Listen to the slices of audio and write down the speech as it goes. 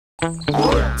Kids,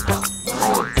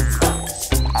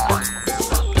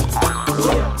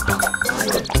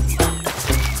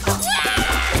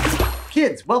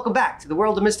 welcome back to the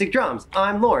world of Mystic Drums.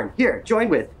 I'm Lorne, here,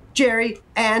 joined with Jerry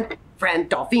and friend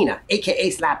Dolphina, aka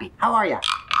Slappy. How are ya?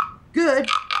 Good.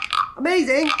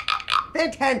 Amazing.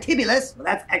 Fantabulous. Well,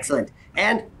 that's excellent.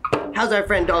 And how's our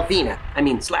friend Dolphina? I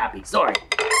mean Slappy, sorry.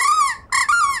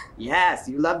 Yes,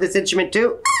 you love this instrument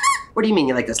too? What do you mean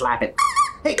you like to slap it?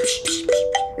 Hey, psh, psh, psh.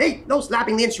 Hey, no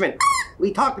slapping the instrument.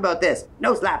 We talked about this.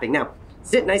 No slapping. Now,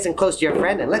 sit nice and close to your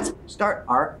friend and let's start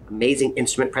our amazing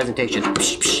instrument presentation.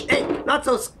 Psh, psh. Hey, not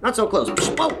so close.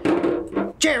 Psh,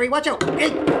 whoa. Jerry, watch out.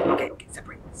 Hey. Okay,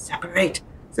 separate.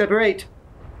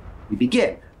 We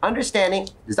begin. Understanding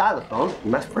the xylophone, you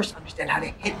must first understand how to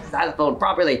hit the xylophone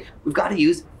properly. We've got to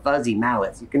use fuzzy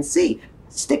mallets. You can see,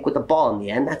 stick with the ball in the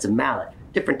end, that's a mallet.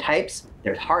 Different types,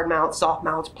 there's hard mounts, soft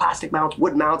mounts, plastic mounts,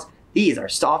 wood mounts. These are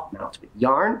soft mounts with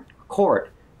yarn or cord,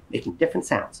 making different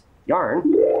sounds. Yarn,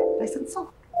 nice and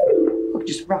soft. Look,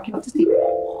 just rock you out to sleep.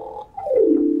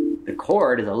 The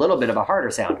cord is a little bit of a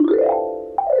harder sound.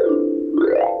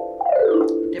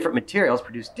 Different materials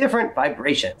produce different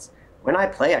vibrations. When I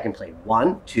play, I can play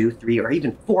 1, 2, 3, or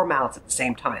even 4 mallets at the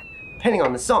same time, depending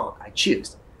on the song I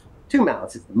choose. 2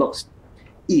 mallets is the most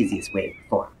easiest way to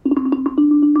perform.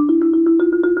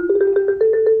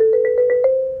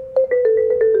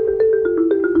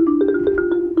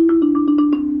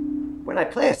 When I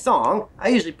play a song, I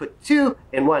usually put 2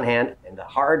 in one hand and the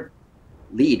hard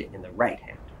lead in the right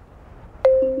hand.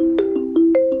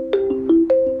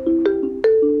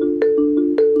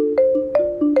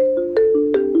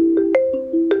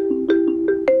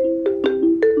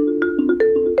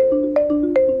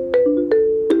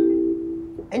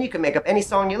 And you can make up any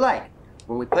song you like.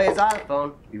 When we play a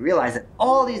xylophone, we realize that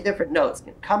all these different notes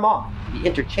can come off and be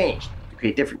interchanged to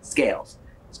create different scales.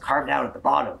 It's carved out at the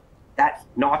bottom. That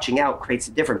notching out creates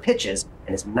different pitches,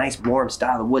 and it's a nice warm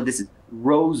style of wood. This is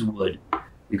rosewood.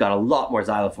 We've got a lot more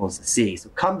xylophones to see. So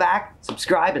come back,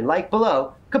 subscribe, and like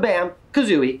below. Kabam,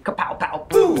 kazooie, kapow pow,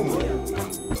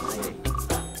 boom!